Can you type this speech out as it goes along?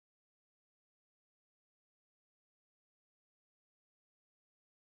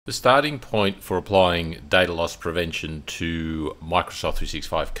The starting point for applying data loss prevention to Microsoft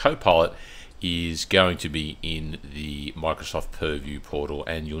 365 Copilot is going to be in the Microsoft Purview portal,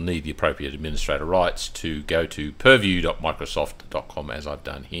 and you'll need the appropriate administrator rights to go to purview.microsoft.com as I've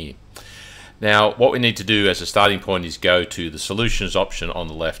done here. Now, what we need to do as a starting point is go to the Solutions option on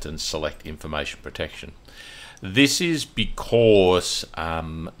the left and select Information Protection. This is because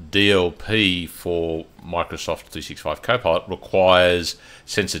DLP for Microsoft 365 Copilot requires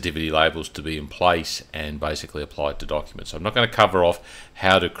sensitivity labels to be in place and basically applied to documents. So I'm not going to cover off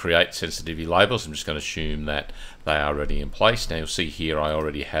how to create sensitivity labels. I'm just going to assume that they are already in place. Now you'll see here I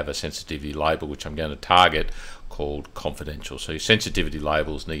already have a sensitivity label which I'm going to target called confidential. So your sensitivity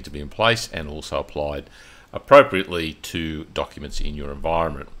labels need to be in place and also applied appropriately to documents in your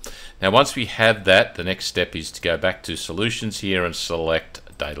environment. Now once we have that, the next step is to go back to Solutions here and select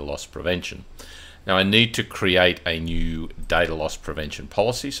Data Loss Prevention. Now I need to create a new data loss prevention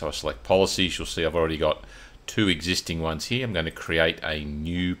policy, so I select Policies. You'll see I've already got two existing ones here. I'm going to create a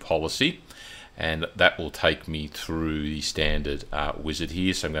new policy, and that will take me through the standard wizard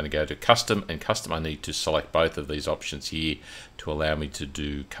here. So I'm going to go to Custom, and Custom I need to select both of these options here to allow me to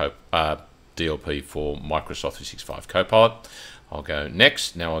do DLP for Microsoft 365 Copilot. I'll go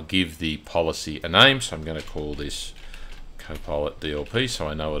Next. Now I'll give the policy a name, so I'm going to call this Copilot DLP so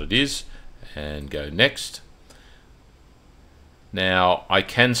I know what it is, and go Next. Now I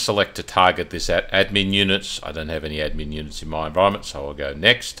can select to target this at admin units. I don't have any admin units in my environment, so I'll go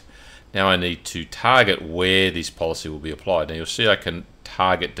Next. Now I need to target where this policy will be applied. Now you'll see I can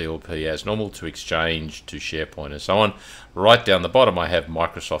target DLP as normal to Exchange, to SharePoint and so on. Right down the bottom I have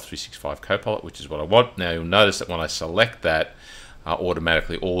Microsoft 365 Copilot, which is what I want. Now you'll notice that when I select that,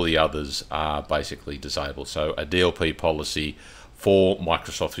 automatically all the others are basically disabled. So a DLP policy for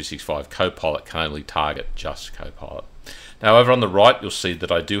Microsoft 365 Copilot can only target just Copilot. Now over on the right you'll see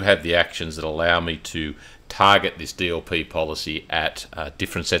that I do have the actions that allow me to target this DLP policy at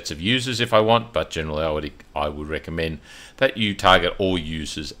different sets of users if I want, but generally I would recommend that you target all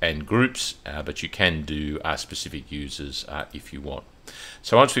users and groups, but you can do specific users if you want.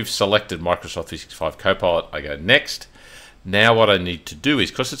 So once we've selected Microsoft 365 Copilot, I go Next. Now what I need to do is,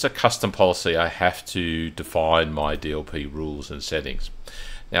 because it's a custom policy, I have to define my DLP rules and settings.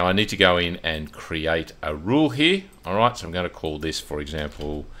 Now I need to go in and create a rule here. Alright, so I'm going to call this, for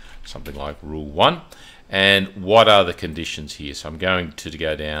example, something like Rule 1. And what are the conditions here? So I'm going to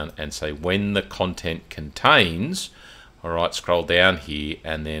go down and say when the content contains, alright, scroll down here,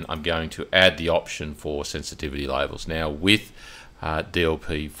 and then I'm going to add the option for sensitivity labels. Now with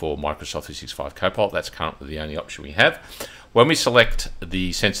DLP for Microsoft 365 Copilot, that's currently the only option we have. When we select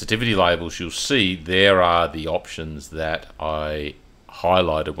the sensitivity labels, you'll see there are the options that I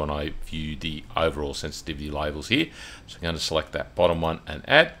highlighted when I view the overall sensitivity labels here. So I'm going to select that bottom one and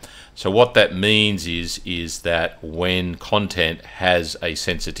add. So what that means is that when content has a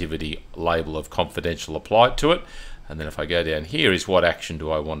sensitivity label of confidential applied to it, and then if I go down here is what action do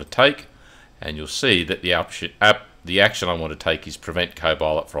I want to take, and you'll see that the action I want to take is prevent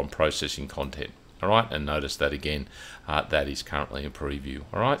Copilot from processing content. Alright, and notice that again, that is currently in preview.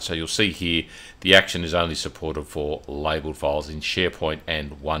 Alright, so you'll see here the action is only supported for labeled files in SharePoint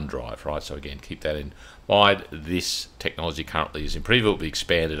and OneDrive. Right, so again, keep that in mind. This technology currently is in preview. It will be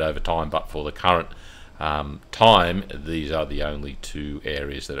expanded over time, but for the current time, these are the only two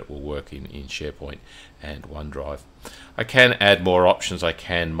areas that it will work in SharePoint and OneDrive. I can add more options. I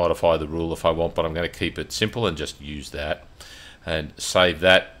can modify the rule if I want, but I'm going to keep it simple and just use that and save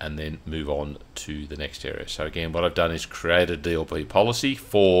that and then move on to the next area. So again, what I've done is create a DLP policy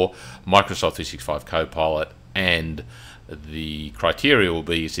for Microsoft 365 Copilot, and the criteria will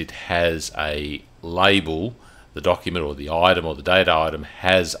be is it has a label, the document or the item or the data item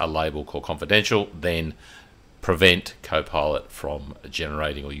has a label called confidential, then prevent Copilot from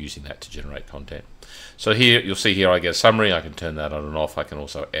generating or using that to generate content. So here you'll see here I get a summary. I can turn that on and off. I can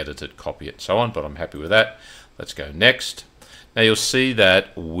also edit it, copy it, so on, but I'm happy with that. Let's go Next. Now you'll see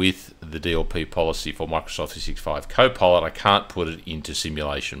that with the DLP policy for Microsoft 365 Copilot, I can't put it into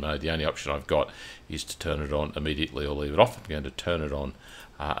simulation mode. The only option I've got is to turn it on immediately or leave it off. I'm going to turn it on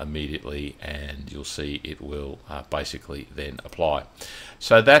immediately, and you'll see it will basically then apply.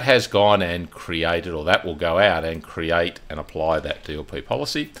 So that has gone and created, or that will go out and create and apply that DLP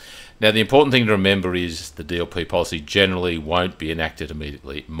policy. Now, the important thing to remember is the DLP policy generally won't be enacted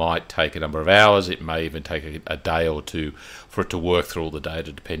immediately. It might take a number of hours. It may even take a day or two for it to work through all the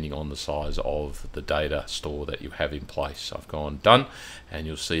data, depending on the size of the data store that you have in place. I've gone done, and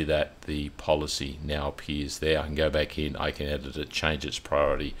you'll see that the policy now appears there. I can go back in, I can edit it, change its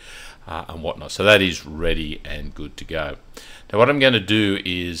priority, and whatnot. So that is ready and good to go. Now, what I'm going to do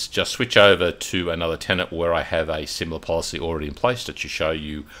is just switch over to another tenant where I have a similar policy already in place to show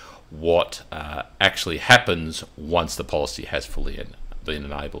you what actually happens once the policy has fully been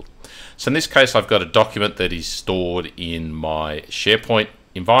enabled. So in this case, I've got a document that is stored in my SharePoint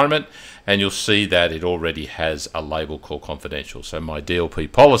environment, and you'll see that it already has a label called confidential. So my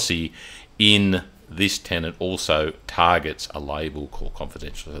DLP policy in this tenant also targets a label called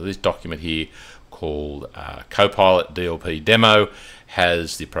confidential. So this document here called Copilot DLP demo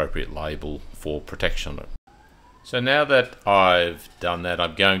has the appropriate label for protection on it. So now that I've done that,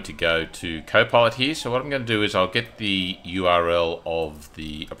 I'm going to go to Copilot here. So what I'm going to do is I'll get the URL of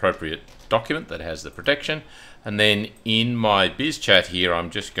the appropriate document that has the protection, and then in my biz chat here, I'm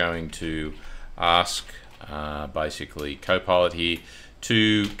just going to ask basically Copilot here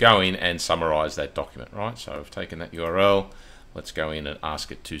to go in and summarize that document, right? So I've taken that URL. Let's go in and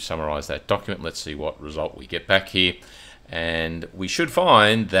ask it to summarize that document. Let's see what result we get back here. And we should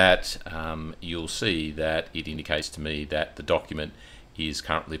find that you'll see that it indicates to me that the document is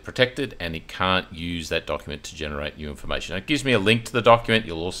currently protected and it can't use that document to generate new information. It gives me a link to the document.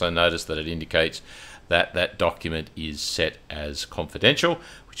 You'll also notice that it indicates that that document is set as confidential,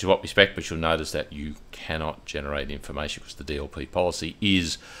 which is what we expect, but you'll notice that you cannot generate information because the DLP policy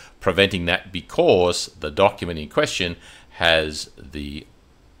is preventing that, because the document in question has the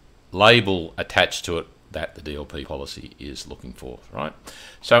label attached to it that the DLP policy is looking for, right?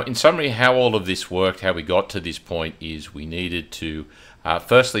 So in summary, how all of this worked, how we got to this point, is we needed to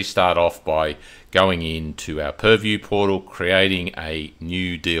firstly start off by going into our Purview portal, creating a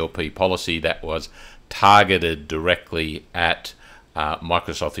new DLP policy that was targeted directly at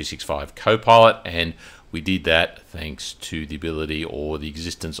Microsoft 365 Copilot, and we did that thanks to the ability or the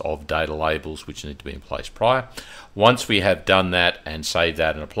existence of data labels which need to be in place prior. Once we have done that and saved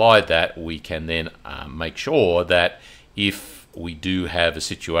that and applied that, we can then make sure that if we do have a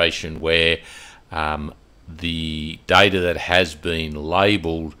situation where the data that has been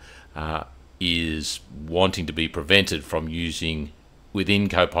labeled is wanting to be prevented from using within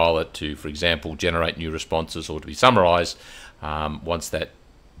Copilot to, for example, generate new responses or to be summarized, once that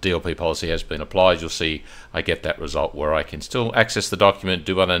DLP policy has been applied, you'll see I get that result where I can still access the document,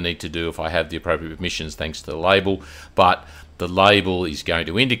 do what I need to do if I have the appropriate permissions thanks to the label, but the label is going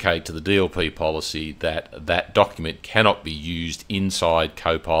to indicate to the DLP policy that that document cannot be used inside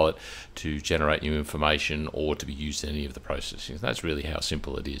Copilot to generate new information or to be used in any of the processing. That's really how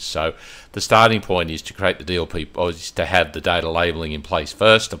simple it is. So the starting point is to create the DLP, or is to have the data labeling in place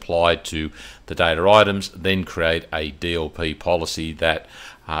first, applied to the data items, then create a DLP policy that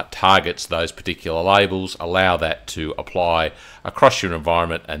targets those particular labels, allow that to apply across your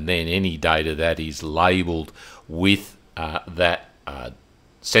environment, and then any data that is labeled with that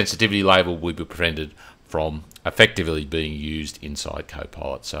sensitivity label will be prevented from effectively being used inside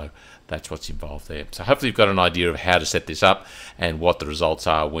Copilot. So that's what's involved there. So hopefully you've got an idea of how to set this up and what the results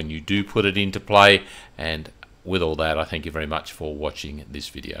are when you do put it into play. And with all that, I thank you very much for watching this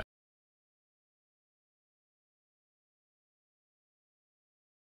video.